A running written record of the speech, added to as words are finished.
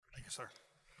Sir.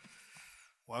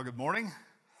 Well, good morning.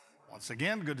 Once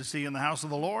again, good to see you in the house of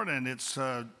the Lord, and it's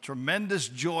a tremendous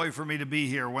joy for me to be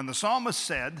here. When the psalmist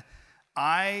said,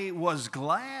 I was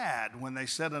glad when they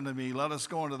said unto me, let us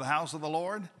go into the house of the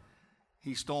Lord,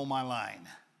 he stole my line.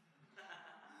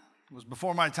 It was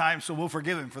before my time, so we'll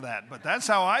forgive him for that, but that's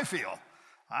how I feel.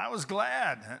 I was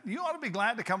glad. You ought to be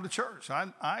glad to come to church.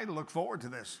 I look forward to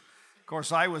this. Of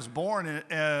course, I was born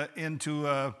into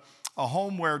a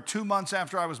home where 2 months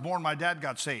after I was born, my dad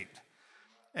got saved.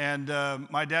 And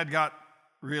my dad got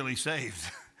really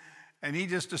saved. And he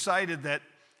just decided that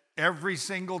every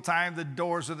single time the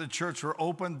doors of the church were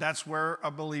open, that's where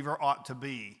a believer ought to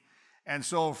be. And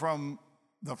so from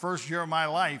the first year of my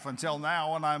life until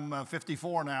now, and I'm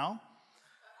 54 now.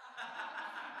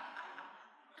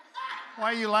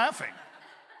 Why are you laughing?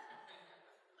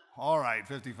 All right,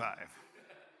 55.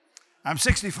 I'm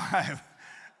 65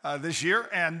 this year,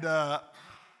 and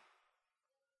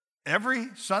every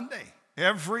Sunday,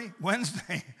 every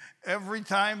Wednesday, every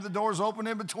time the doors open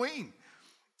in between,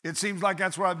 it seems like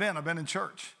that's where I've been. I've been in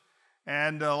church,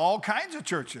 and all kinds of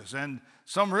churches, and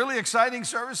some really exciting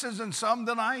services, and some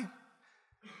that I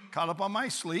caught up on my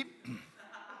sleep.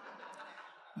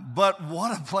 But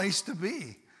what a place to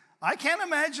be. I can't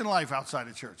imagine life outside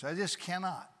of church. I just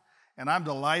cannot. And I'm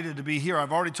delighted to be here.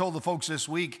 I've already told the folks this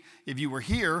week, if you were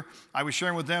here, I was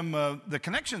sharing with them the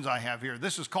connections I have here.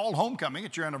 This is called Homecoming.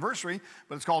 It's your anniversary,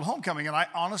 but it's called Homecoming. And I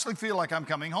honestly feel like I'm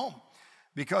coming home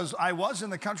because I was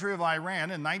in the country of Iran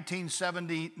in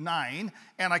 1979,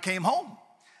 and I came home.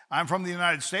 I'm from the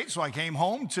United States, so I came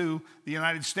home to the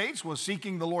United States, was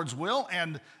seeking the Lord's will,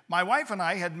 and my wife and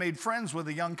I had made friends with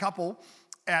a young couple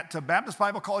at Baptist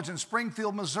Bible College in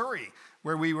Springfield, Missouri,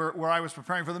 where I was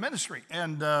preparing for the ministry.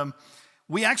 And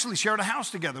we actually shared a house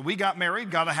together. We got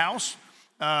married, got a house.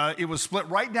 It was split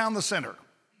right down the center.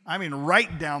 I mean,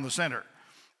 right down the center.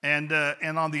 And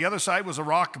on the other side was a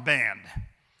rock band,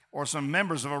 or some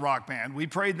members of a rock band. We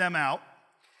prayed them out.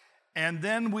 And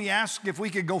then we asked if we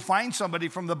could go find somebody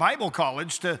from the Bible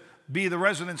college to be the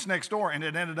residents next door. And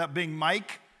it ended up being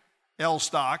Mike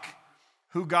Elstock,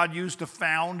 who God used to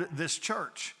found this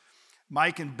church.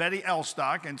 Mike and Betty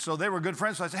Elstock, and so they were good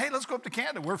friends. So I said, hey, let's go up to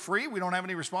Canada. We're free. We don't have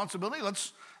any responsibility.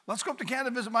 Let's go up to Canada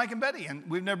and visit Mike and Betty. And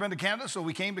we've never been to Canada, so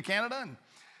we came to Canada, and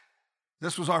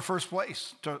this was our first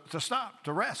place to stop,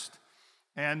 to rest.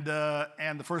 And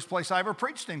the first place I ever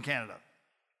preached in Canada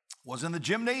was in the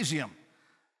gymnasium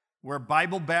where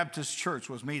Bible Baptist Church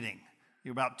was meeting.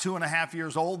 You were about 2.5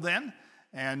 years old then,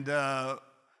 and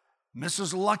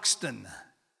Mrs. Luxton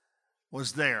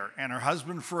was there, and her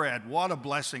husband Fred. What a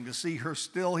blessing to see her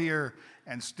still here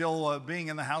and still being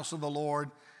in the house of the Lord.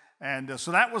 And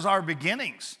so that was our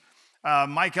beginnings.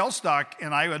 Mike Elstock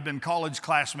and I had been college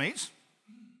classmates.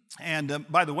 And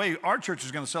by the way, our church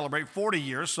is going to celebrate 40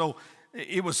 years, so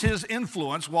it was his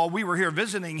influence. While we were here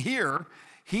visiting here,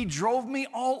 he drove me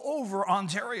all over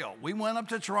Ontario. We went up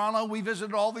to Toronto. We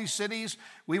visited all these cities.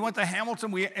 We went to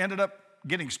Hamilton. We ended up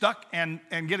getting stuck and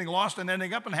getting lost and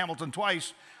ending up in Hamilton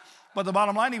twice. But the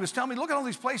bottom line, he was telling me, look at all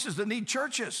these places that need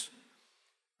churches.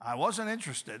 I wasn't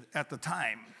interested at the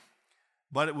time,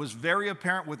 but it was very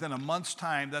apparent within a month's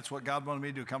time that's what God wanted me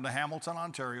to do, come to Hamilton,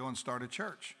 Ontario, and start a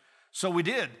church. So we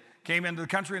did. Came into the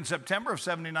country in September of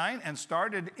 79 and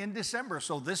started in December.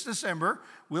 So this December,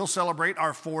 we'll celebrate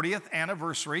our 40th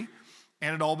anniversary,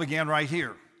 and it all began right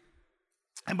here.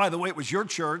 And by the way, it was your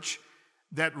church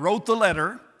that wrote the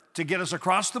letter to get us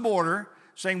across the border,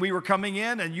 saying we were coming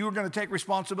in and you were going to take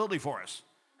responsibility for us.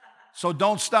 So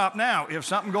don't stop now. If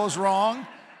something goes wrong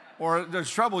or there's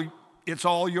trouble, it's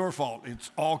all your fault. It's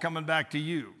all coming back to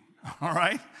you. All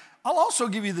right? I'll also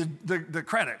give you the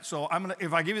credit. So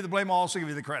if I give you the blame, I'll also give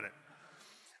you the credit.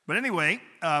 But anyway,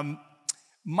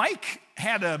 Mike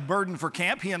had a burden for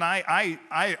camp. He and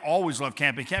I always loved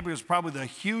camping. Camping was probably the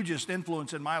hugest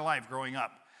influence in my life growing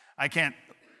up. I can't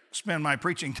spend my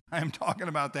preaching time talking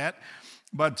about that.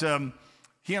 But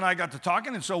he and I got to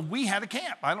talking, and so we had a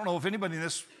camp. I don't know if anybody in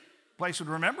this place would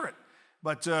remember it,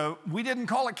 but we didn't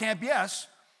call it Camp Yes.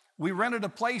 We rented a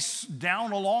place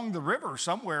down along the river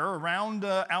somewhere around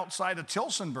outside of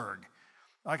Tilsonburg,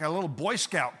 like a little Boy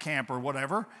Scout camp or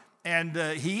whatever, and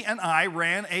he and I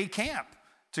ran a camp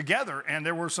together, and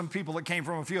there were some people that came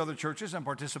from a few other churches and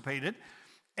participated,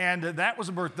 and that was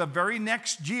a birth. The very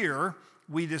next year,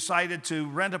 we decided to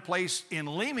rent a place in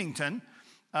Leamington,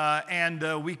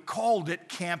 and we called it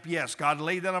Camp Yes. God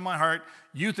laid that on my heart.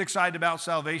 Youth excited about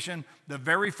salvation. The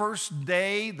very first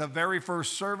day, the very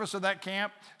first service of that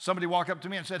camp, somebody walked up to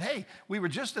me and said, hey, we were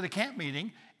just at a camp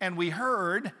meeting and we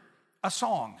heard a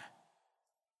song.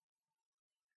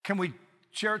 Can we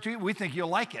share it to you? We think you'll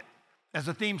like it as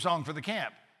a theme song for the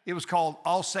camp. It was called,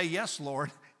 I'll Say Yes,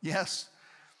 Lord, Yes.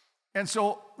 And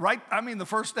so, the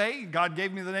first day, God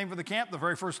gave me the name for the camp, the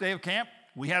very first day of camp,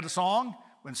 we had a song,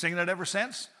 been singing it ever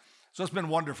since. So it's been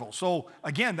wonderful. So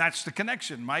again, that's the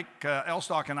connection. Mike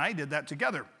Elstock and I did that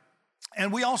together.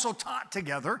 And we also taught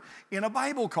together in a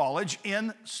Bible college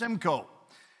in Simcoe,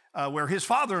 where his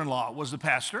father-in-law was the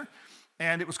pastor.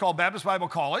 And it was called Baptist Bible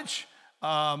College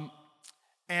of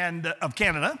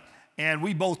Canada. And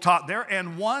we both taught there.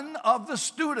 And one of the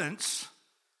students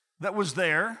that was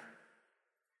there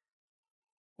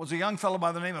was a young fellow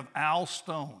by the name of Al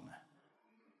Stone.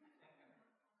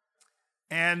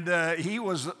 And he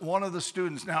was one of the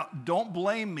students. Now, don't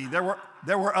blame me. There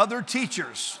were other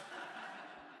teachers.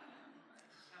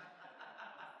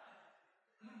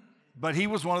 But he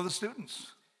was one of the students.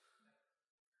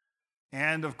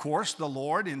 And of course, the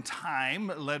Lord in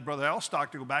time led Brother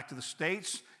Elstock to go back to the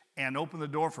States and open the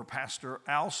door for Pastor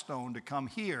Al Stone to come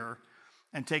here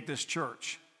and take this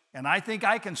church. And I think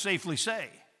I can safely say,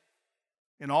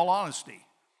 in all honesty,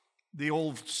 the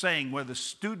old saying where the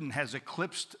student has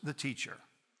eclipsed the teacher.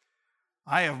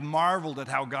 I have marveled at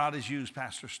how God has used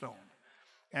Pastor Stone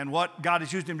and what God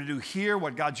has used him to do here,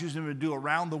 what God's used him to do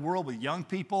around the world with young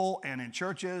people and in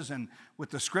churches and with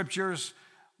the scriptures.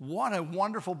 What a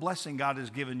wonderful blessing God has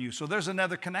given you. So there's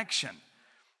another connection.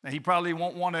 Now, he probably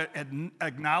won't want to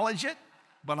acknowledge it,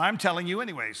 but I'm telling you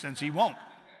anyway, since he won't.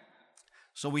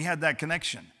 So we had that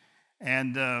connection.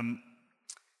 And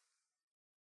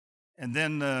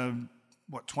then,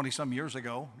 20-some years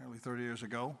ago, nearly 30 years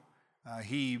ago,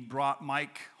 he brought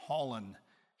Mike Holland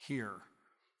here.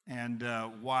 And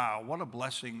wow, what a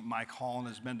blessing Mike Holland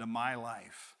has been to my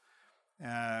life.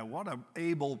 What an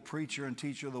able preacher and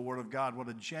teacher of the Word of God. What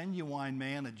a genuine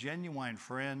man, a genuine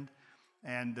friend.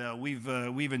 And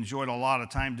we've enjoyed a lot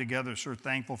of time together, so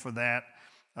thankful for that.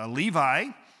 Levi,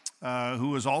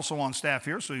 who is also on staff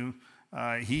here, so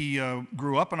he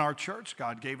grew up in our church.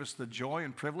 God gave us the joy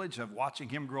and privilege of watching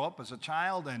him grow up as a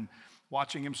child and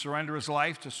watching him surrender his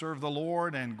life to serve the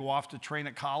Lord and go off to train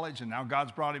at college, and now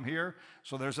God's brought him here.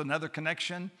 So there's another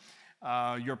connection.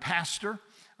 Your pastor,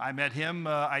 I met him,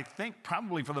 I think,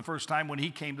 probably for the first time when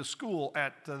he came to school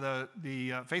at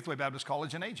the Faithway Baptist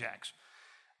College in Ajax.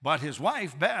 But his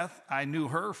wife, Beth, I knew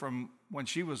her from when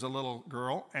she was a little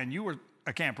girl, and you were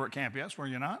a camper at Camp Yes, were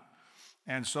you not?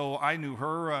 And so I knew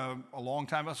her a long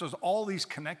time ago. So there's all these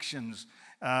connections.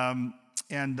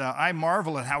 And I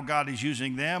marvel at how God is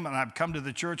using them. And I've come to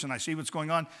the church and I see what's going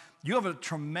on. You have a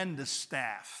tremendous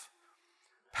staff,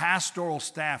 pastoral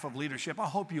staff of leadership. I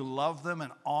hope you love them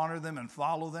and honor them and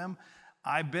follow them.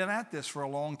 I've been at this for a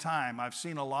long time. I've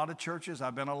seen a lot of churches.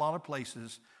 I've been a lot of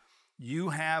places. You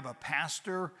have a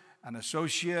pastor, an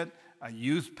associate, a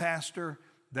youth pastor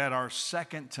that are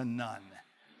second to none.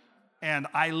 And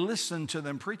I listen to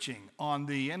them preaching on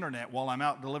the internet while I'm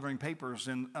out delivering papers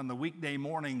on the weekday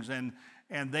mornings, and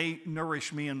they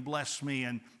nourish me and bless me.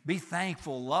 And be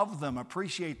thankful, love them,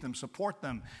 appreciate them, support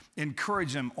them,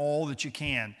 encourage them all that you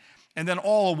can. And then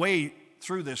all the way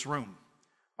through this room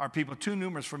are people too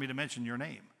numerous for me to mention your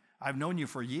name. I've known you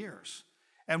for years.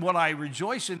 And what I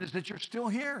rejoice in is that you're still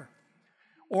here.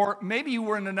 Or maybe you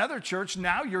were in another church,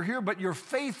 now you're here, but you're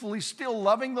faithfully still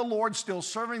loving the Lord, still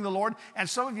serving the Lord. And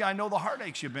some of you, I know the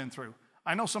heartaches you've been through.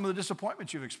 I know some of the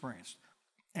disappointments you've experienced.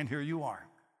 And here you are,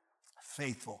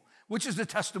 faithful, which is the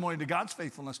testimony to God's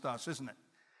faithfulness to us, isn't it?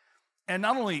 And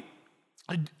not only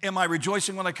am I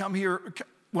rejoicing when I come here,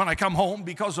 when I come home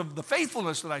because of the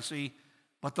faithfulness that I see,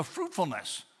 but the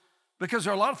fruitfulness. Because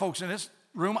there are a lot of folks in this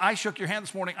room, I shook your hand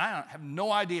this morning, I have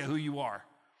no idea who you are,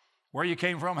 where you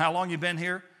came from, how long you've been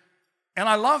here. And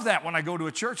I love that when I go to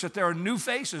a church, that there are new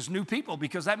faces, new people,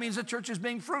 because that means the church is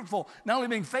being fruitful, not only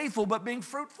being faithful, but being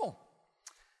fruitful.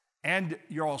 And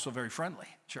you're also very friendly,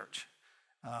 church.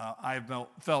 I've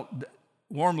felt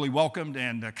warmly welcomed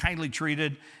and kindly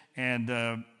treated,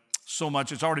 and so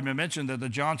much. It's already been mentioned that the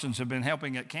Johnsons have been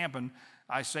helping at camp, and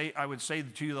I would say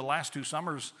to you the last 2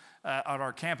 summers at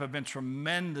our camp have been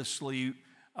tremendously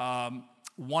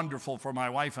wonderful for my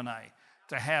wife and I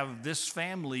to have this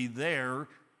family there,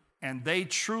 and they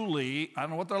truly, I don't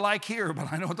know what they're like here, but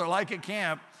I know what they're like at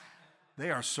camp.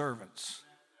 They are servants,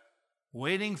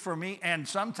 waiting for me and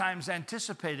sometimes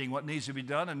anticipating what needs to be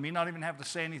done and me not even have to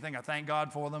say anything. I thank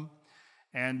God for them.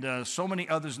 And so many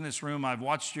others in this room, I've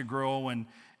watched you grow, and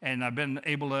I've been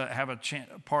able to have a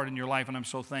part in your life, and I'm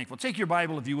so thankful. Take your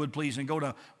Bible, if you would, please, and go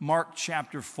to Mark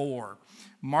chapter 4.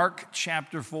 Mark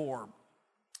chapter 4.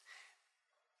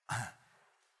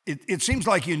 It seems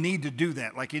like you need to do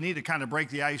that, like you need to kind of break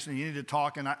the ice and you need to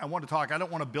talk, and I want to talk. I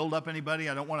don't want to build up anybody.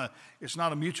 It's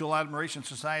not a mutual admiration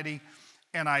society.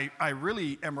 And I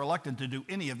really am reluctant to do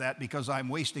any of that because I'm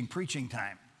wasting preaching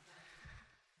time.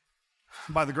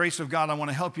 By the grace of God, I want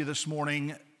to help you this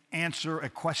morning answer a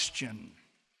question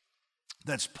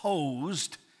that's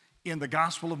posed in the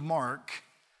Gospel of Mark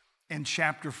in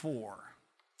chapter 4.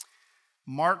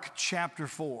 Mark chapter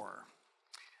 4.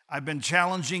 I've been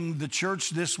challenging the church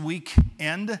this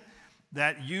weekend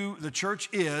that the church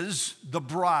is the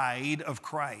bride of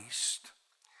Christ,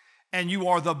 and you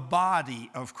are the body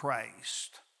of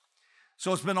Christ.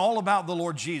 So it's been all about the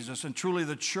Lord Jesus, and truly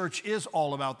the church is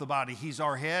all about the body. He's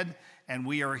our head, and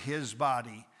we are his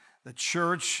body. The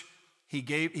church,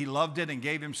 he loved it and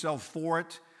gave himself for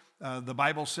it. The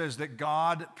Bible says that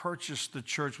God purchased the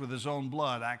church with his own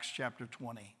blood, Acts chapter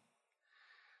 20.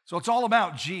 So it's all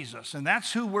about Jesus, and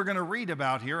that's who we're going to read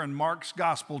about here in Mark's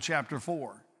Gospel, chapter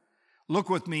 4. Look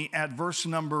with me at verse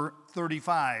number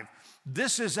 35.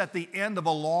 This is at the end of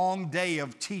a long day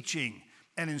of teaching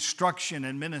and instruction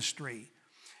and ministry.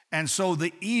 And so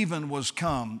the even was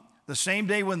come. The same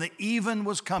day when the even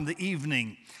was come, the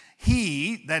evening,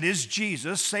 he, that is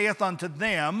Jesus, saith unto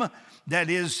them, that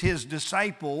is his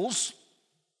disciples,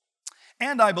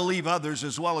 and I believe others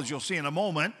as well, as you'll see in a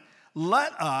moment,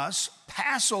 let us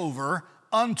pass over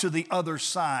unto the other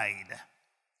side.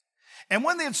 And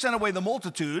when they had sent away the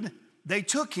multitude, they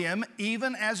took him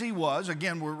even as he was,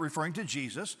 again we're referring to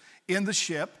Jesus, in the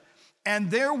ship,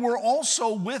 and there were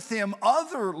also with him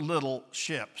other little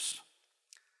ships.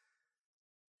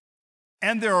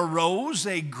 And there arose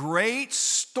a great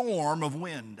storm of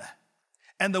wind,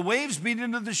 and the waves beat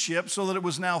into the ship so that it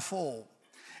was now full.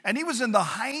 And he was in the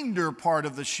hinder part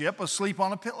of the ship, asleep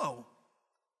on a pillow.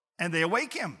 And they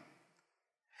awake him,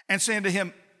 and say unto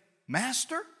him,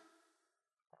 Master,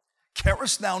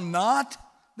 carest thou not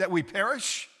that we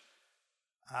perish?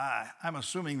 I'm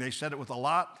assuming they said it with a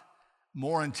lot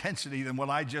more intensity than what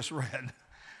I just read.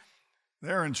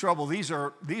 They're in trouble. These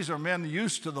are men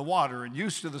used to the water and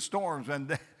used to the storms,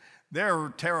 and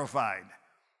they're terrified.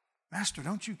 Master,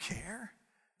 don't you care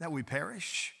that we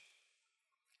perish?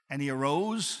 And he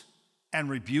arose and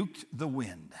rebuked the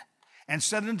wind, and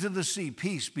said unto the sea,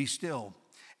 Peace, be still.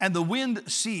 And the wind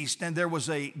ceased, and there was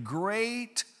a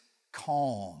great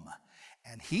calm.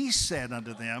 And he said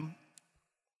unto them,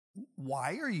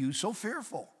 Why are you so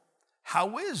fearful?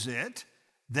 How is it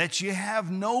that ye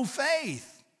have no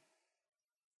faith?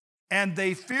 And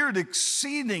they feared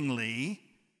exceedingly,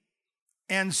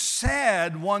 and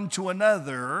said one to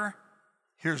another,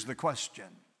 here's the question,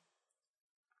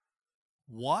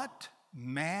 what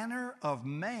manner of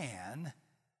man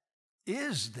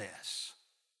is this?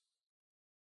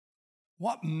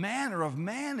 What manner of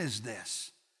man is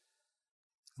this,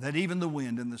 that even the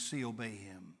wind and the sea obey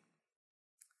him?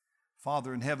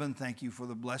 Father in heaven, thank you for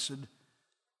the blessed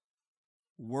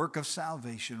work of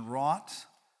salvation wrought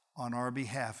on our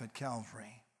behalf at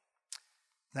Calvary.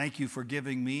 Thank you for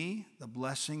giving me the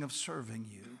blessing of serving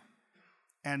you,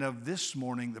 and of this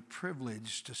morning the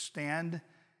privilege to stand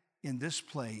in this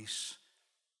place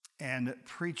and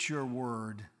preach your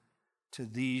word to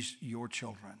these your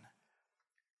children.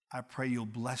 I pray you'll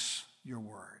bless your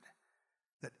word,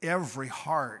 that every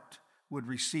heart would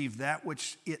receive that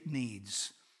which it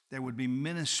needs. There would be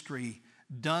ministry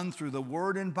done through the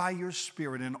word and by your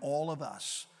spirit in all of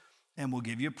us. And we'll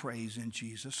give you praise in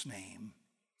Jesus' name.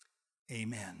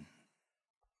 Amen.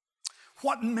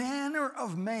 What manner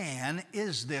of man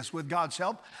is this? With God's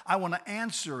help, I want to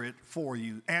answer it for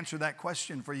you, answer that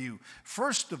question for you.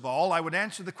 First of all, I would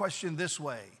answer the question this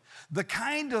way. The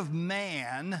kind of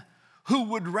man who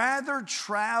would rather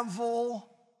travel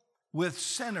with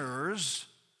sinners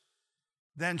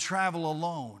than travel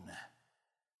alone.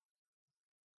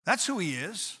 That's who he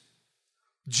is.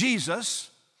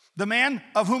 Jesus, the man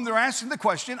of whom they're asking the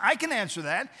question, I can answer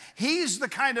that. He's the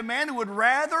kind of man who would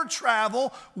rather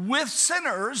travel with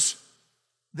sinners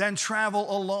than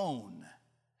travel alone.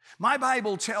 My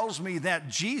Bible tells me that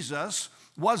Jesus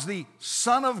was the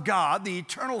Son of God, the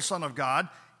eternal Son of God,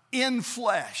 in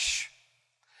flesh.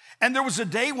 And there was a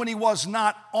day when he was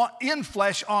not in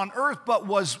flesh on earth, but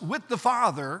was with the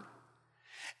Father.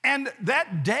 And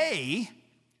that day,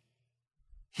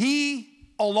 he,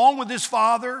 along with his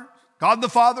Father, God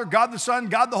the Son,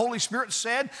 God the Holy Spirit,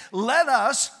 said, let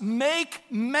us make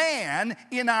man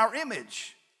in our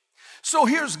image. So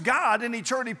here's God in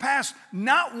eternity past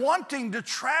not wanting to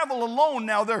travel alone.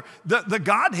 Now, the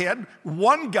Godhead,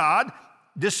 one God,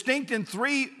 distinct in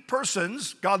three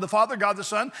persons, God the Father, God the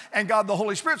Son, and God the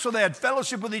Holy Spirit. So they had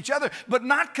fellowship with each other, but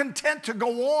not content to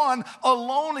go on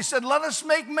alone. He said, let us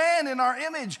make man in our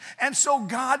image. And so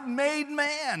God made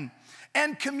man.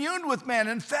 and communed with man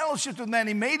and fellowshiped with man.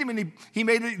 He made him, and he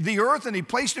made the earth, and he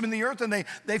placed him in the earth, and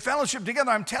they fellowshiped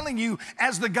together. I'm telling you,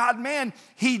 as the God-man,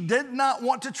 he did not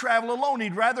want to travel alone.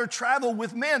 He'd rather travel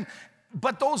with men.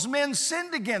 But those men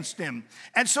sinned against him.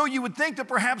 And so you would think that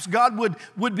perhaps God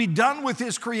would be done with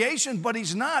his creation, but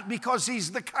he's not, because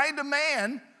he's the kind of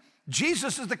man,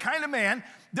 Jesus is the kind of man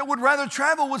that would rather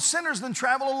travel with sinners than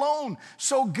travel alone.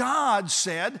 So God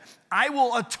said, I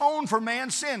will atone for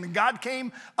man's sin. And God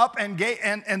came up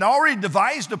and already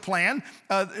devised a plan.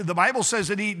 The Bible says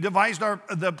that he devised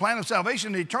the plan of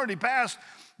salvation in eternity past,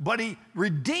 but he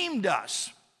redeemed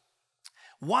us.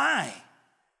 Why?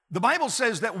 The Bible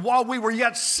says that while we were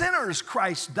yet sinners,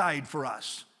 Christ died for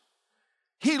us.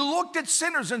 He looked at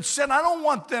sinners and said, I don't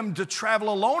want them to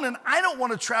travel alone, and I don't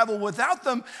want to travel without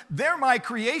them. They're my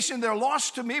creation. They're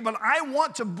lost to me, but I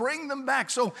want to bring them back.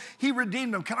 So he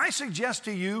redeemed them. Can I suggest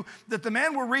to you that the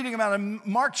man we're reading about in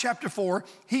Mark chapter 4,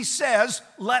 he says,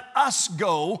 let us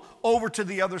go over to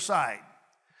the other side.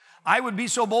 I would be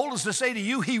so bold as to say to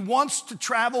you, he wants to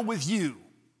travel with you.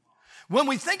 When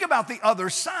we think about the other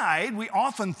side, we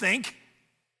often think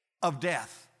of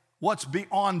death. What's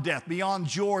beyond death, beyond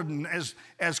Jordan,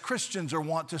 as Christians are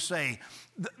wont to say.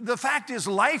 The fact is,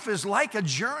 life is like a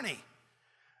journey.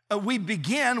 We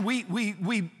begin,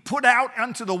 we put out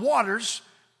onto the waters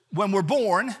when we're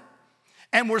born,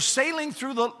 and we're sailing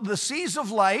through the seas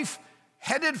of life,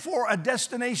 headed for a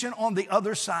destination on the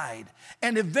other side.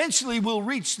 And eventually we'll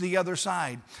reach the other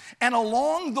side. And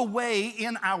along the way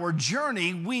in our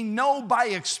journey, we know by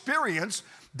experience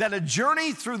that a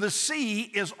journey through the sea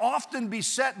is often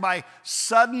beset by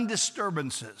sudden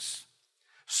disturbances.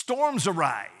 Storms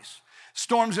arise.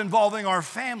 Storms involving our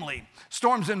family.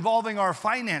 Storms involving our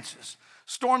finances.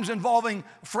 Storms involving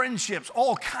friendships.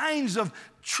 All kinds of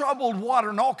troubled water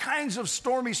and all kinds of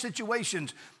stormy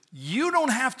situations. You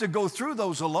don't have to go through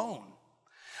those alone.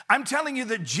 I'm telling you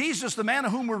that Jesus, the man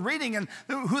of whom we're reading, and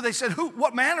who they said,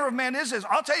 what manner of man is this?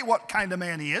 I'll tell you what kind of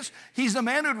man he is. He's the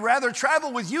man who'd rather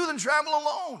travel with you than travel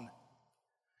alone.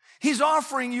 He's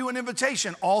offering you an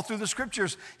invitation all through the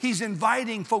scriptures. He's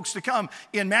inviting folks to come.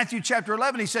 In Matthew chapter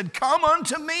 11, he said, come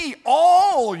unto me,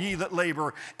 all ye that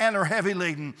labor and are heavy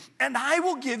laden, and I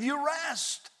will give you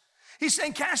rest. He's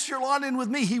saying, cast your lot in with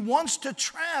me. He wants to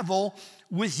travel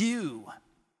with you.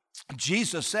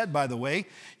 Jesus said, by the way,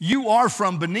 you are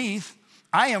from beneath,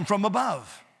 I am from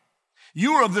above.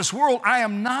 You are of this world, I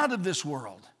am not of this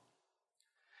world.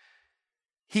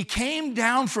 He came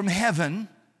down from heaven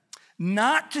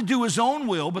not to do his own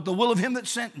will, but the will of him that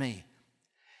sent me.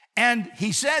 And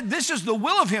he said, this is the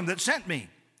will of him that sent me,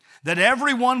 that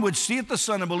everyone which seeth the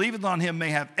Son and believeth on him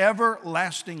may have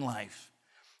everlasting life,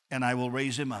 and I will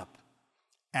raise him up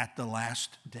at the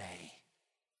last day.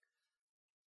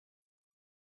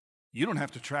 You don't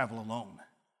have to travel alone.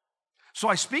 So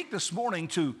I speak this morning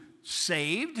to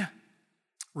saved,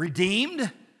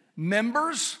 redeemed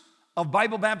members of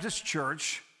Bible Baptist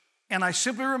Church, and I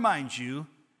simply remind you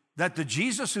that the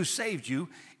Jesus who saved you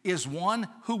is one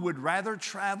who would rather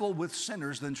travel with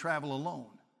sinners than travel alone.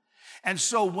 And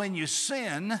so when you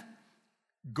sin,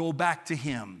 go back to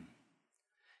him.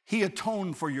 He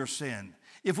atoned for your sin.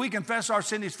 If we confess our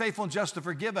sin, he's faithful and just to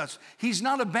forgive us. He's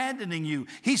not abandoning you.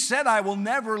 He said, I will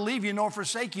never leave you nor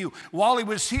forsake you. While he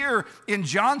was here in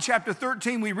John chapter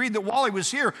 13, we read that while he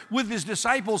was here with his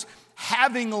disciples,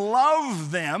 having loved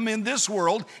them in this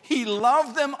world, he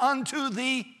loved them unto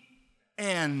the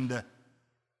end.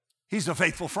 He's a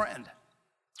faithful friend.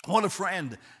 What a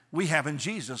friend we have in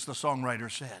Jesus, the songwriter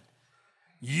said.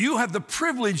 You have the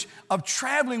privilege of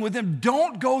traveling with him.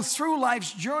 Don't go through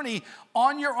life's journey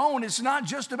on your own. It's not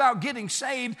just about getting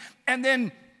saved and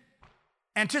then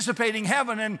anticipating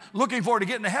heaven and looking forward to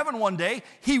getting to heaven one day.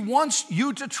 He wants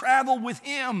you to travel with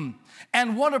him.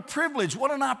 And what a privilege,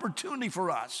 what an opportunity for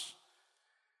us.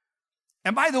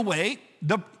 And by the way,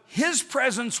 his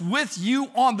presence with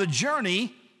you on the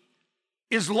journey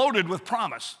is loaded with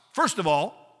promise. First of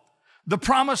all, the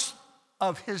promise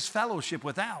of his fellowship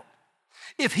without.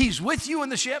 If he's with you in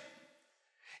the ship,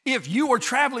 if you are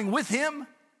traveling with him,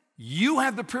 you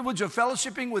have the privilege of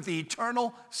fellowshipping with the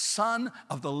eternal Son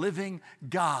of the living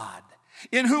God,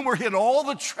 in whom are hid all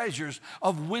the treasures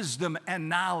of wisdom and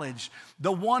knowledge.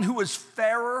 The one who is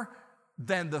fairer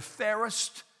than the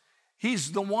fairest.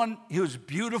 He's the one who is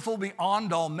beautiful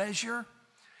beyond all measure.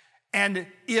 And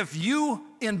if you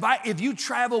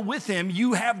travel with him,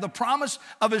 you have the promise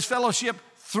of his fellowship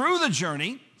through the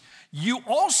journey. You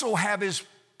also have his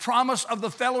promise of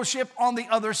the fellowship on the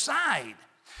other side.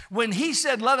 When he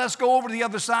said, let us go over to the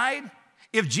other side,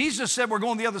 if Jesus said we're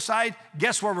going to the other side,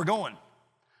 guess where we're going?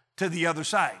 To the other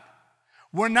side.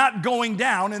 We're not going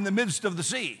down in the midst of the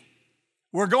sea.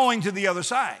 We're going to the other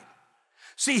side.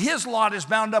 See, his lot is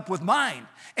bound up with mine.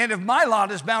 And if my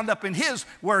lot is bound up in his,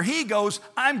 where he goes,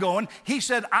 I'm going. He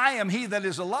said, I am he that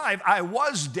is alive. I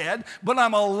was dead, but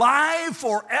I'm alive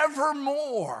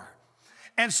forevermore.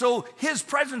 And so his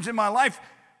presence in my life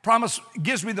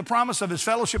gives me the promise of his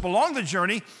fellowship along the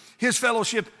journey, his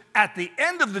fellowship at the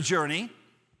end of the journey,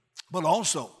 but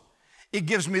also it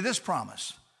gives me this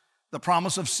promise, the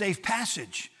promise of safe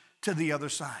passage to the other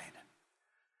side.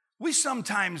 We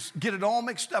sometimes get it all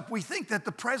mixed up. We think that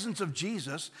the presence of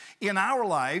Jesus in our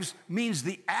lives means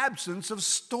the absence of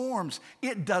storms.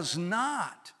 It does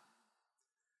not.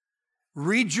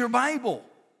 Read your Bible.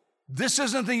 This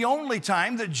isn't the only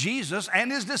time that Jesus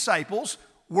and his disciples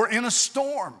were in a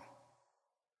storm.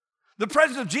 The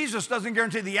presence of Jesus doesn't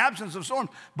guarantee the absence of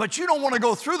storms, but you don't want to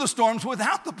go through the storms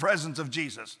without the presence of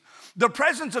Jesus. The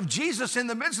presence of Jesus in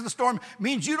the midst of the storm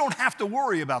means you don't have to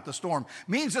worry about the storm,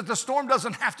 means that the storm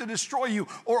doesn't have to destroy you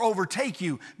or overtake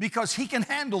you because he can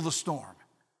handle the storm.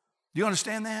 Do you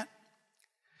understand that?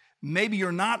 Maybe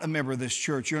you're not a member of this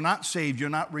church, you're not saved, you're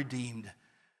not redeemed.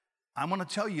 I'm going to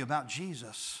tell you about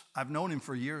Jesus. I've known him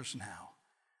for years now.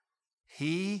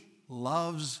 He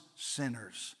loves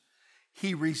sinners.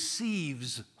 He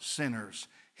receives sinners.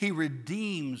 He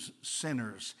redeems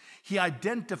sinners. He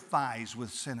identifies with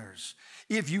sinners.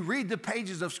 If you read the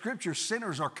pages of Scripture,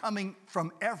 sinners are coming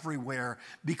from everywhere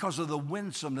because of the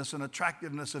winsomeness and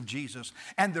attractiveness of Jesus.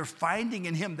 And they're finding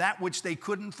in him that which they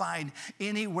couldn't find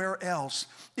anywhere else.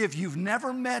 If you've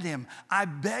never met him, I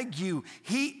beg you,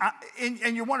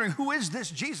 and you're wondering, who is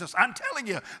this Jesus? I'm telling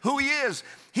you who he is.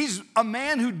 He's a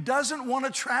man who doesn't want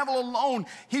to travel alone.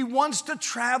 He wants to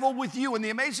travel with you. And the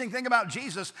amazing thing about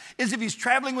Jesus is if he's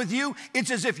traveling with you,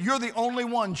 it's as if you're the only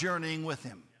one journeying with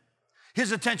him.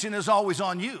 His attention is always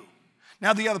on you.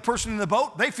 Now, the other person in the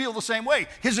boat, they feel the same way.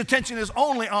 His attention is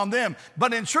only on them.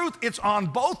 But in truth, it's on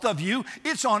both of you.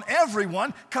 It's on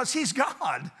everyone because he's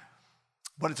God.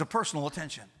 But it's a personal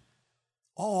attention.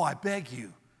 Oh, I beg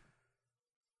you,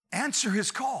 answer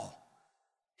his call.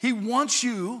 He wants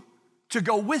you to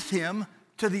go with him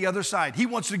to the other side. He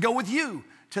wants to go with you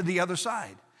to the other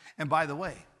side. And by the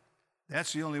way,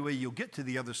 that's the only way you'll get to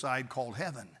the other side, called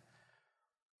heaven.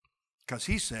 Because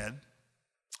he said,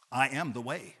 I am the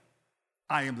way,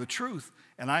 I am the truth,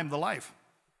 and I am the life.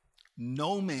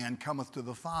 No man cometh to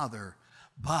the Father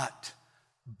but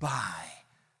by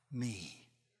me.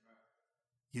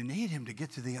 You need him to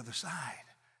get to the other side.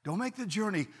 Don't make the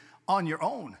journey on your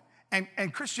own.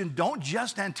 And Christian, don't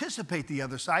just anticipate the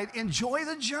other side. Enjoy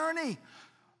the journey.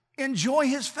 Enjoy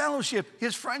his fellowship,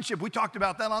 his friendship. We talked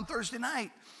about that on Thursday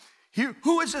night. Here,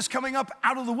 who is this coming up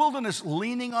out of the wilderness,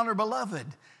 leaning on her beloved?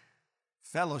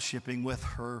 Fellowshipping with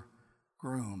her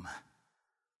groom.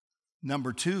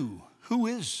 Number two, who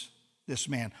is this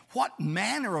man? What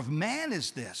manner of man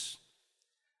is this?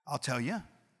 I'll tell you.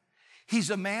 He's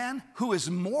a man who is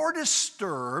more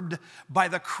disturbed by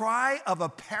the cry of a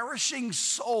perishing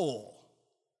soul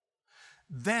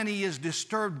than he is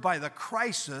disturbed by the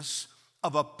crisis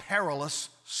of a perilous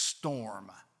storm.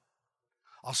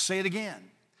 I'll say it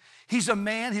again. He's a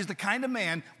man, he's the kind of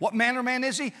man, what manner of man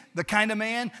is he? The kind of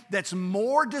man that's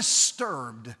more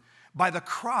disturbed by the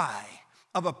cry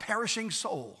of a perishing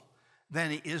soul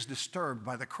than he is disturbed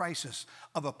by the crisis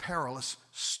of a perilous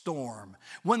storm.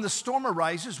 When the storm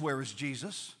arises, where is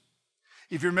Jesus?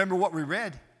 If you remember what we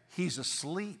read, he's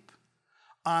asleep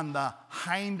on the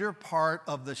hinder part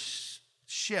of the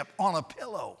ship on a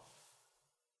pillow.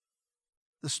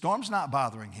 The storm's not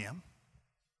bothering him.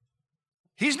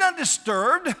 He's not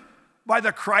disturbed by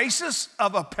the crisis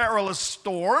of a perilous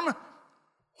storm.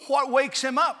 What wakes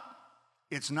him up?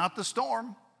 It's not the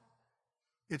storm.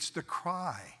 It's the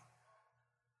cry.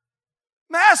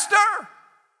 Master!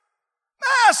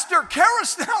 Master,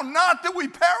 carest thou not that we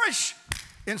perish?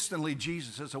 Instantly,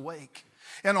 Jesus is awake.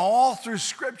 And all through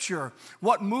Scripture,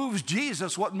 what moves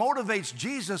Jesus, what motivates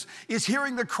Jesus is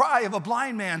hearing the cry of a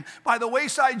blind man by the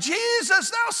wayside, Jesus,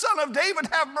 thou son of David,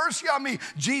 have mercy on me.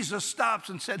 Jesus stops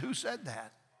and said, who said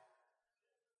that?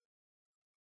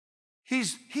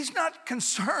 He's not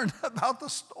concerned about the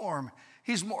storm.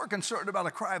 He's more concerned about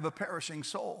a cry of a perishing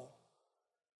soul.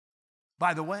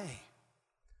 By the way,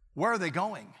 where are they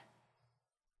going?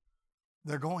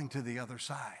 They're going to the other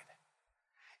side.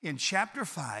 In chapter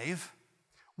 5,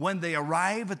 when they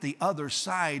arrive at the other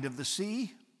side of the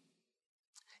sea,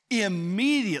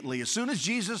 immediately, as soon as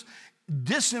Jesus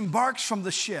disembarks from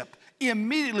the ship,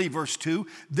 immediately, verse 2,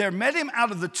 there met him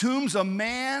out of the tombs a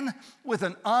man with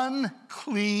an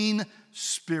unclean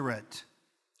spirit,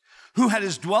 who had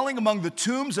his dwelling among the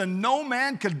tombs, and no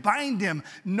man could bind him,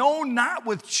 no, not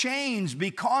with chains,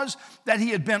 because that he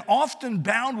had been often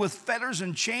bound with fetters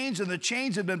and chains, and the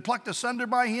chains had been plucked asunder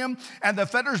by him, and the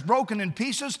fetters broken in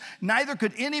pieces. Neither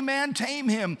could any man tame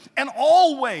him. And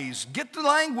always, get the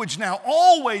language now,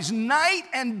 always, night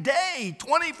and day,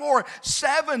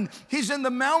 24/7, he's in the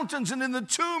mountains and in the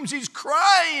tombs. He's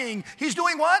crying. He's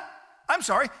doing what?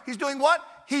 He's doing what?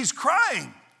 He's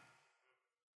crying.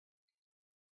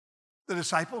 The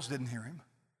disciples didn't hear him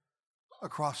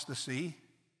across the sea,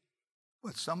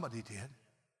 but somebody did.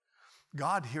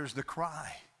 God hears the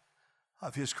cry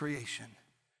of his creation.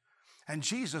 And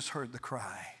Jesus heard the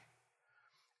cry.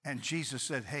 And Jesus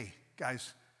said, hey,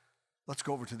 guys, let's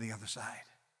go over to the other side.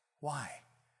 Why?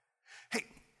 Hey,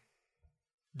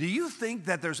 do you think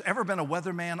that there's ever been a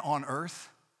weatherman on earth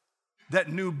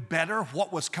that knew better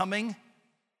what was coming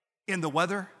in the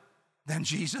weather than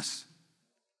Jesus?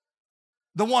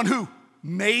 The one who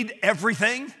made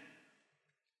everything.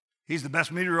 He's the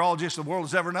best meteorologist the world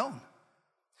has ever known.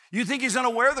 You think he's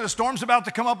unaware that a storm's about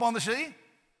to come up on the sea?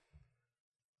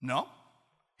 No,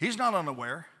 he's not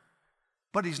unaware,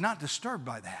 but he's not disturbed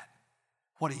by that.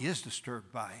 What he is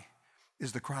disturbed by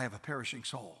is the cry of a perishing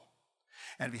soul.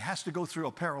 And if he has to go through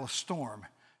a perilous storm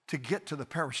to get to the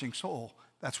perishing soul,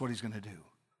 that's what he's going to do.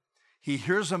 He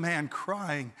hears a man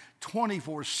crying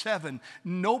 24/7.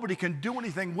 Nobody can do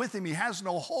anything with him. He has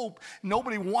no hope.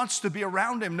 Nobody wants to be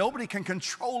around him. Nobody can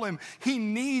control him. He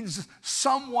needs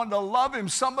someone to love him,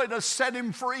 somebody to set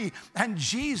him free. And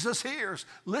Jesus hears.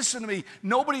 Listen to me.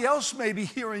 Nobody else may be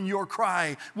hearing your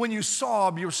cry when you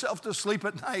sob yourself to sleep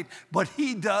at night, but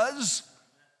he does.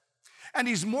 And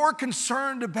he's more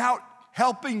concerned about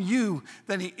helping you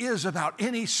than he is about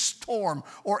any storm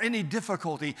or any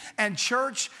difficulty. And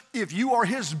church, if you are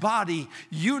his body,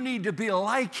 you need to be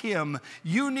like him.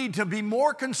 You need to be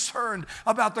more concerned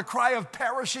about the cry of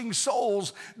perishing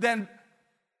souls than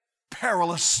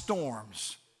perilous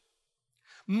storms.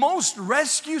 Most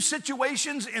rescue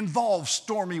situations involve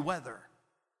stormy weather.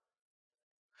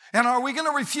 And are we going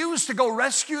to refuse to go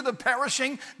rescue the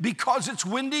perishing because it's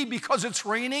windy, because it's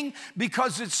raining,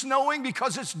 because it's snowing,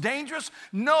 because it's dangerous?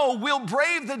 No, we'll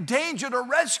brave the danger to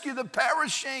rescue the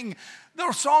perishing. The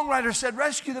songwriter said,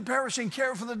 rescue the perishing,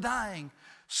 care for the dying.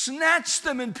 Snatch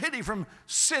them in pity from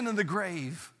sin and the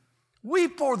grave.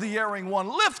 Weep o'er the erring one,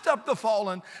 lift up the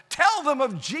fallen. Tell them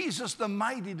of Jesus, the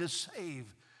mighty to save.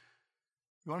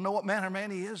 You want to know what manner of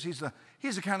man he is? He's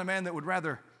the kind of man that would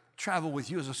rather travel with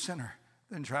you as a sinner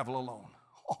than travel alone.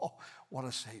 Oh, what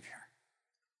a Savior.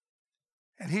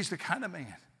 And he's the kind of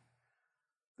man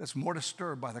that's more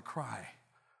disturbed by the cry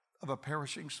of a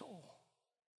perishing soul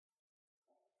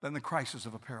than the crisis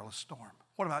of a perilous storm.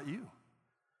 What about you?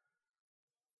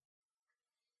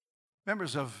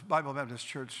 Members of Bible Baptist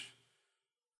Church,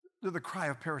 did the cry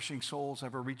of perishing souls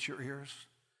ever reach your ears?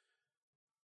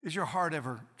 Is your heart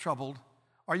ever troubled?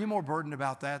 Are you more burdened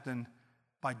about that than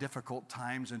by difficult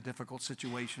times and difficult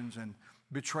situations and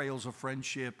betrayals of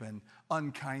friendship and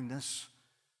unkindness?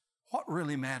 What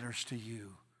really matters to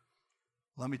you?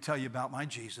 Let me tell you about my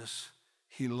Jesus.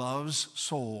 He loves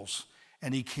souls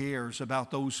and he cares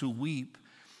about those who weep.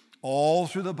 All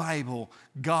through the Bible,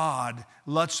 God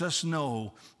lets us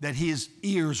know that his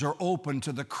ears are open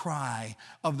to the cry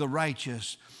of the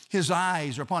righteous. His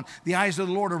eyes are upon, the eyes of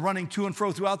the Lord are running to and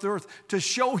fro throughout the earth to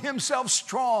show himself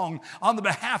strong on the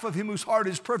behalf of him whose heart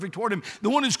is perfect toward him,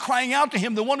 the one who's crying out to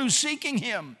him, the one who's seeking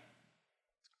him.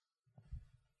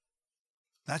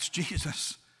 That's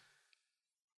Jesus.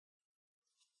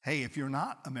 Hey, if you're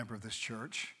not a member of this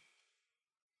church,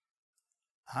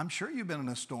 I'm sure you've been in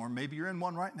a storm. Maybe you're in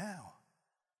one right now.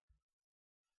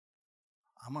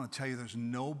 I'm going to tell you there's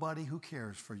nobody who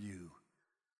cares for you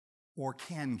or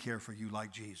can care for you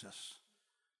like Jesus.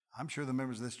 I'm sure the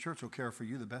members of this church will care for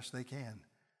you the best they can,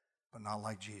 but not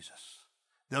like Jesus.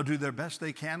 They'll do their best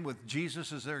they can with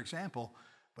Jesus as their example,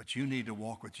 but you need to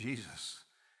walk with Jesus.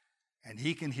 And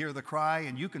he can hear the cry,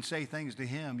 and you can say things to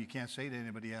him you can't say to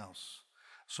anybody else.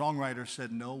 Songwriter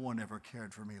said, no one ever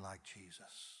cared for me like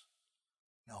Jesus.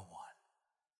 No one.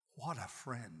 What a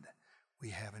friend we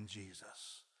have in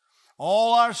Jesus.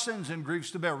 All our sins and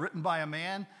griefs to bear, written by a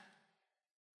man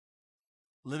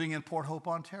living in Port Hope,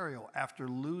 Ontario, after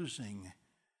losing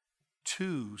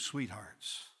 2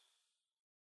 sweethearts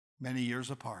many years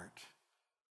apart,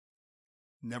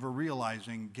 never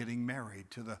realizing getting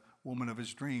married to the woman of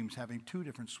his dreams, having 2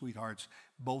 different sweethearts,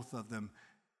 both of them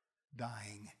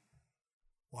dying.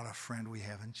 What a friend we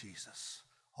have in Jesus.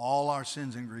 All our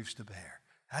sins and griefs to bear.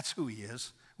 That's who he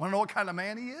is. Want to know what kind of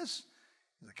man he is?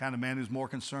 He's the kind of man who's more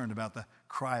concerned about the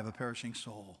cry of a perishing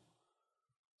soul.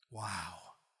 Wow.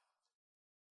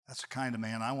 That's the kind of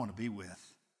man I want to be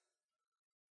with.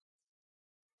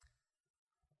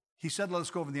 He said, let us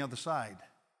go over the other side.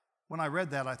 When I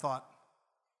read that, I thought,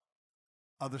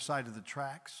 other side of the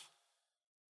tracks?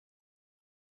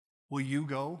 Will you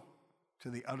go to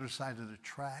the other side of the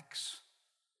tracks?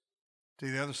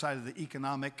 To the other side of the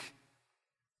economic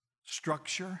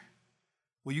structure?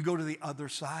 Will you go to the other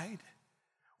side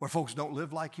where folks don't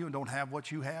live like you and don't have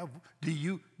what you have? Do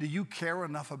you care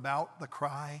enough about the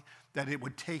cry that it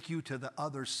would take you to the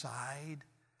other side?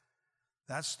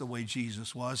 That's the way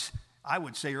Jesus was. I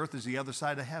would say earth is the other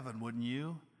side of heaven, wouldn't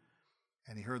you?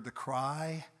 And he heard the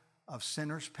cry of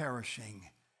sinners perishing,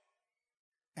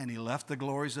 and he left the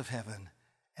glories of heaven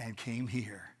and came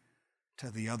here to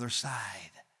the other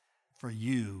side for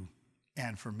you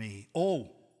and for me. Oh,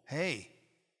 hey,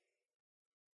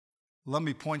 let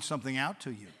me point something out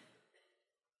to you.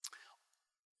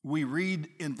 We read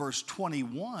in verse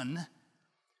 21,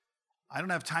 I don't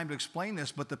have time to explain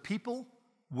this, but the people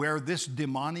where this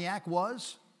demoniac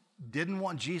was didn't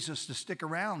want Jesus to stick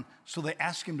around, so they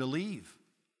asked him to leave.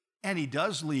 And he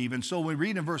does leave. And so we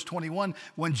read in verse 21,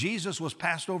 when Jesus was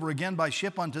passed over again by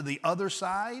ship unto the other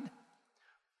side,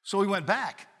 so he went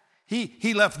back.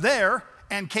 He left there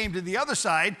and came to the other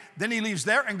side. Then he leaves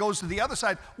there and goes to the other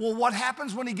side. Well, what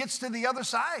happens when he gets to the other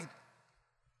side?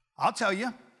 I'll tell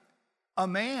you, a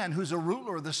man who's a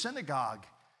ruler of the synagogue,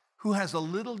 who has a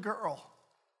little girl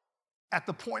at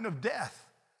the point of death,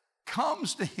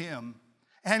 comes to him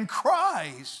and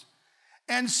cries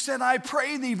and said, I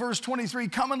pray thee, verse 23,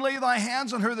 come and lay thy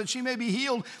hands on her that she may be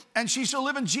healed, and she shall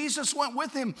live. And Jesus went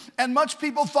with him, and much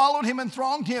people followed him and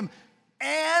thronged him.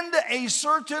 And a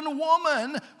certain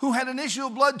woman who had an issue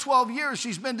of blood 12 years,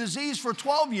 she's been diseased for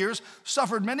 12 years,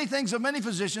 suffered many things of many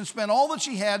physicians, spent all that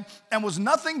she had, and was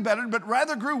nothing bettered, but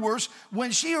rather grew worse.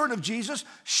 When she heard of Jesus,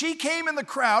 she came in the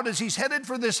crowd as he's headed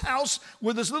for this house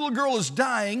where this little girl is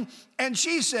dying, and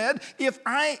she said,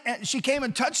 she came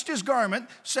and touched his garment,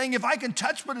 saying, if I can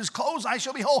touch but his clothes, I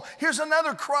shall be whole. Here's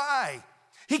another cry.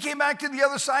 He came back to the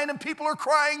other side, and people are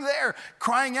crying there,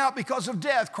 crying out because of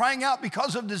death, crying out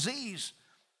because of disease.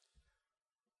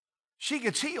 She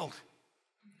gets healed.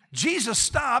 Jesus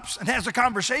stops and has a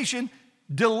conversation,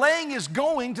 delaying his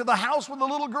going to the house where the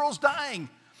little girl's dying.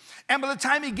 And by the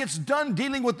time he gets done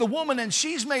dealing with the woman and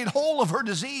she's made whole of her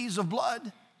disease of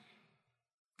blood,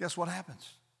 guess what happens?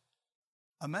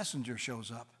 A messenger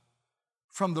shows up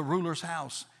from the ruler's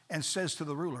house and says to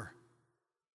the ruler,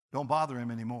 don't bother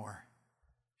him anymore.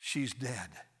 She's dead.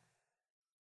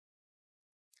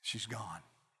 She's gone.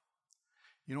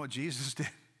 You know what Jesus did?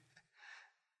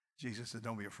 Jesus said,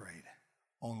 don't be afraid,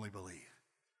 only believe.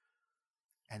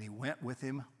 And he went with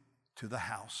him to the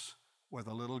house where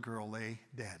the little girl lay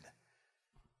dead,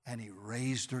 and he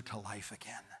raised her to life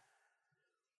again.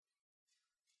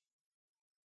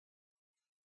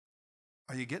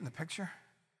 Are you getting the picture?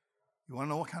 You want to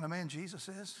know what kind of man Jesus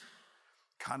is?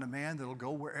 Kind of man that'll go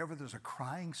wherever there's a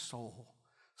crying soul,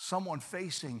 someone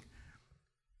facing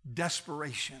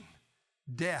desperation,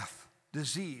 death,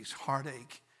 disease,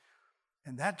 heartache.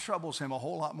 And that troubles him a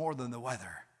whole lot more than the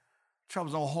weather. It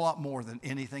troubles him a whole lot more than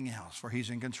anything else, for he's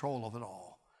in control of it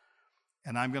all.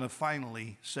 And I'm going to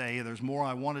finally say, there's more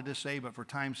I wanted to say, but for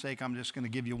time's sake, I'm just going to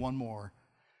give you one more.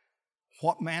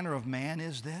 What manner of man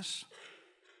is this?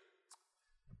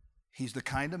 He's the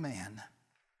kind of man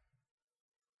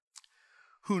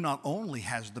who not only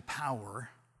has the power,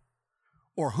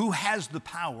 or who has the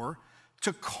power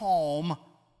to calm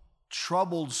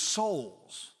troubled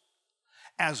souls,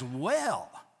 as well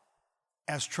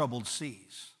as troubled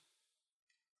seas.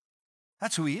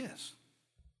 That's who he is.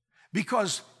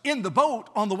 Because in the boat,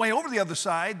 on the way over the other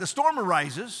side, the storm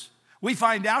arises. We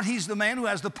find out he's the man who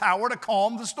has the power to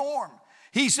calm the storm.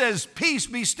 He says, peace,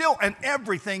 be still, and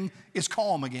everything is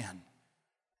calm again.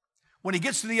 When he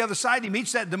gets to the other side, he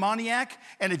meets that demoniac,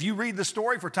 and if you read the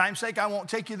story, for time's sake, I won't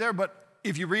take you there, but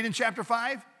if you read in chapter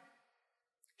 5,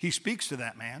 he speaks to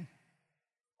that man.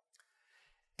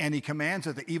 And he commands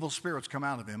that the evil spirits come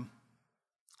out of him.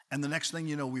 And the next thing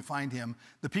you know, we find him,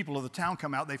 the people of the town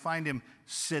come out, they find him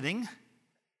sitting,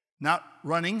 not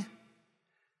running,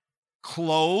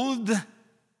 clothed,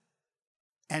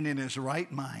 and in his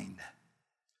right mind.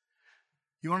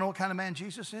 You want to know what kind of man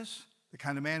Jesus is? The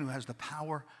kind of man who has the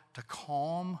power to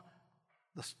calm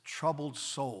the troubled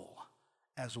soul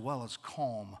as well as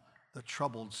calm the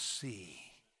troubled sea.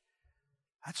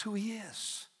 That's who he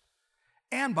is.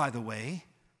 And by the way,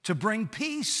 to bring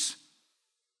peace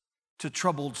to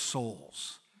troubled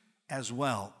souls as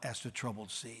well as to troubled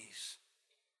seas.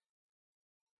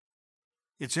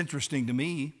 It's interesting to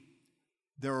me,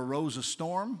 there arose a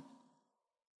storm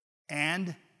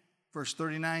and verse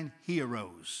 39, he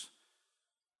arose.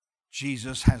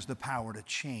 Jesus has the power to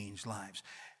change lives.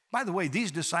 By the way,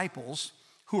 these disciples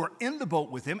who are in the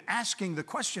boat with him asking the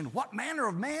question, what manner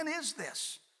of man is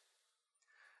this?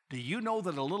 Do you know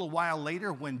that a little while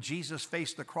later when Jesus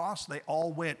faced the cross, they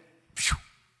all went, phew,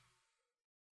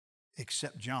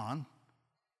 except John.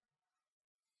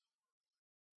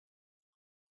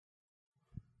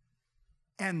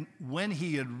 And when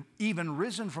he had even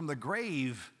risen from the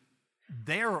grave,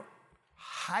 they're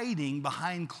hiding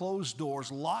behind closed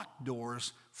doors, locked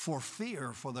doors, for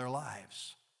fear for their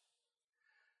lives.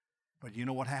 But you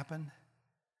know what happened?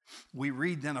 We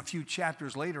read then a few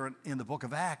chapters later in the book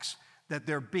of Acts that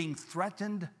they're being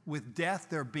threatened with death.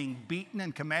 They're being beaten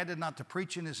and commanded not to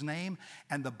preach in his name.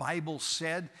 And the Bible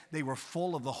said they were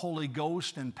full of the Holy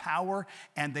Ghost and power.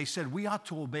 And they said, we ought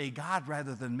to obey God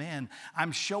rather than men.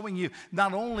 I'm showing you,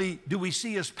 not only do we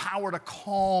see his power to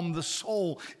calm the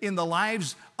soul in the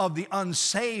lives of the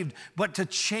unsaved, but to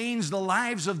change the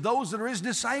lives of those that are his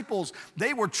disciples.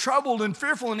 They were troubled and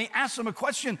fearful. And he asked them a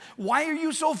question, why are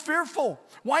you so fearful?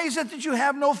 Why is it that you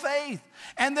have no faith?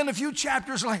 And then a few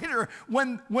chapters later,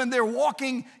 when they're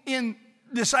walking in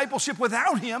discipleship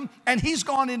without him and he's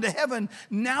gone into heaven,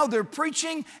 now they're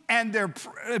preaching and they're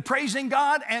praising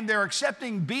God and they're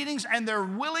accepting beatings and they're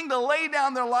willing to lay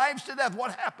down their lives to death.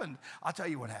 What happened? I'll tell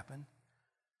you what happened.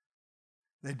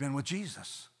 They'd been with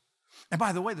Jesus. And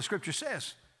by the way, the scripture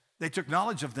says they took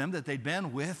knowledge of them that they'd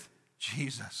been with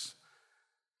Jesus,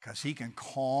 because he can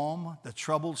calm the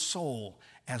troubled soul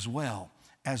as well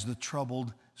as the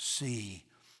troubled sea.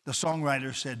 The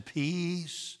songwriter said,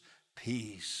 peace,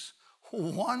 peace,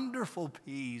 wonderful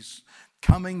peace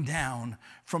coming down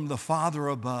from the Father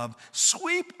above.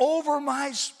 Sweep over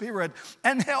my spirit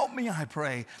and help me, I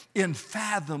pray, in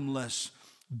fathomless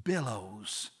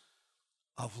billows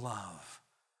of love.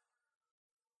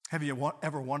 Have you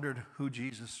ever wondered who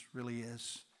Jesus really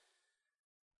is?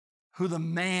 Who the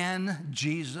man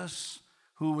Jesus,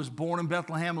 who was born in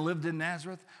Bethlehem, lived in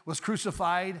Nazareth, was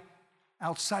crucified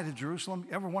outside of Jerusalem.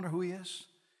 You ever wonder who he is?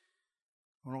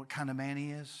 Wonder what kind of man he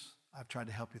is? I've tried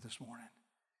to help you this morning.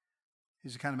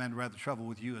 He's the kind of man who'd rather travel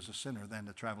with you as a sinner than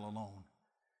to travel alone.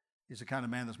 He's the kind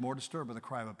of man that's more disturbed by the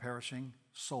cry of a perishing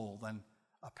soul than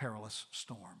a perilous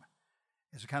storm.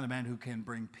 He's the kind of man who can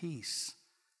bring peace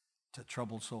to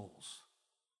troubled souls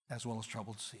as well as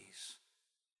troubled seas.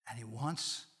 And he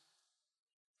wants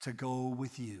to go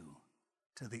with you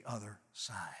to the other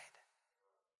side.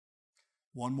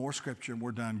 One more scripture and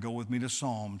we're done. Go with me to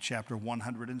Psalm chapter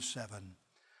 107.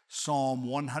 Psalm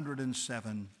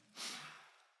 107.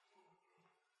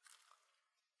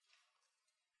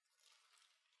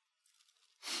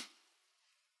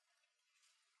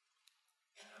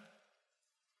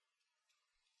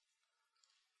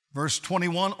 Verse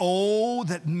 21, oh,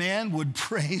 that men would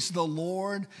praise the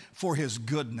Lord for his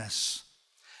goodness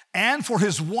and for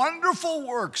his wonderful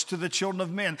works to the children of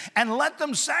men, and let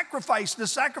them sacrifice the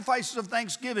sacrifices of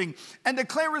thanksgiving and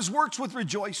declare his works with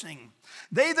rejoicing.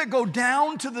 They that go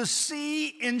down to the sea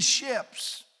in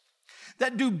ships,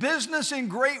 that do business in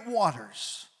great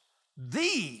waters,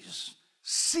 these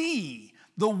see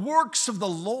the works of the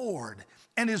Lord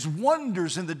and his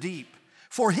wonders in the deep.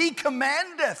 For he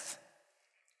commandeth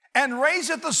and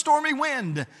raiseth the stormy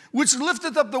wind, which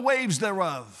lifteth up the waves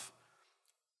thereof.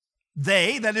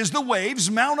 They, that is the waves,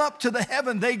 mount up to the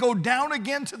heaven. They go down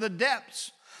again to the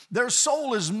depths. Their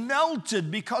soul is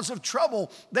melted because of trouble.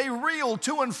 They reel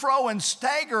to and fro and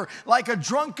stagger like a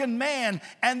drunken man,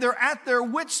 and they're at their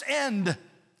wits' end.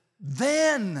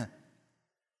 Then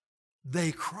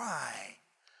they cry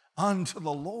unto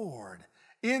the Lord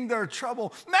in their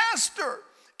trouble, Master,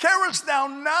 carest thou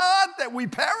not that we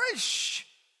perish?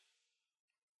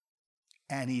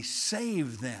 And he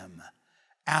saved them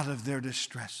out of their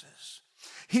distresses.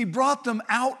 He brought them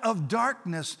out of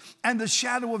darkness and the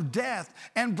shadow of death,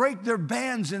 and brake their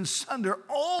bands in sunder.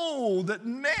 Oh, that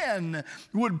men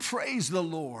would praise the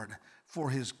Lord for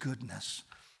his goodness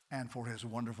and for his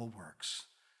wonderful works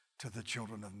to the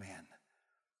children of men.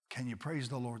 Can you praise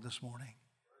the Lord this morning?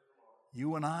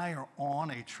 You and I are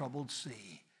on a troubled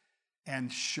sea,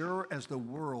 and sure as the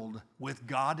world, with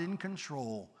God in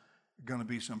control, going to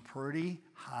be some pretty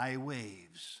high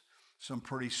waves, some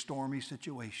pretty stormy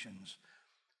situations,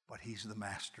 but he's the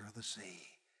master of the sea.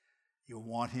 You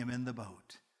want him in the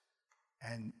boat,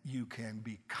 and you can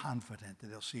be confident that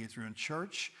he'll see you through in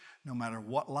church. No matter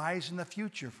what lies in the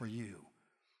future for you,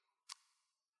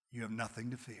 you have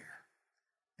nothing to fear.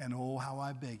 And oh, how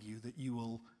I beg you that you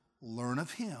will learn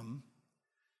of him.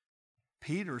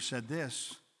 Peter said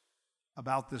this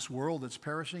about this world that's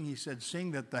perishing. He said,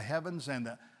 seeing that the heavens and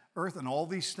the earth and all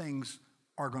these things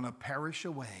are going to perish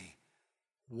away,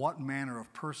 what manner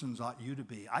of persons ought you to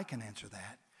be? I can answer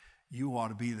that. You ought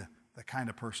to be the kind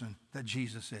of person that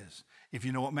Jesus is. If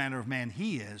you know what manner of man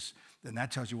he is, then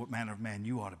that tells you what manner of man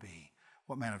you ought to be,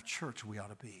 what manner of church we ought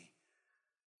to be.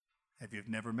 If you've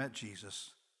never met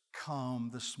Jesus,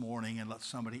 come this morning and let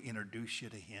somebody introduce you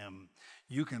to him.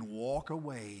 You can walk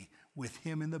away with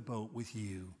him in the boat with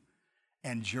you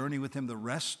and journey with him the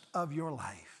rest of your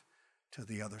life to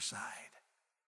the other side.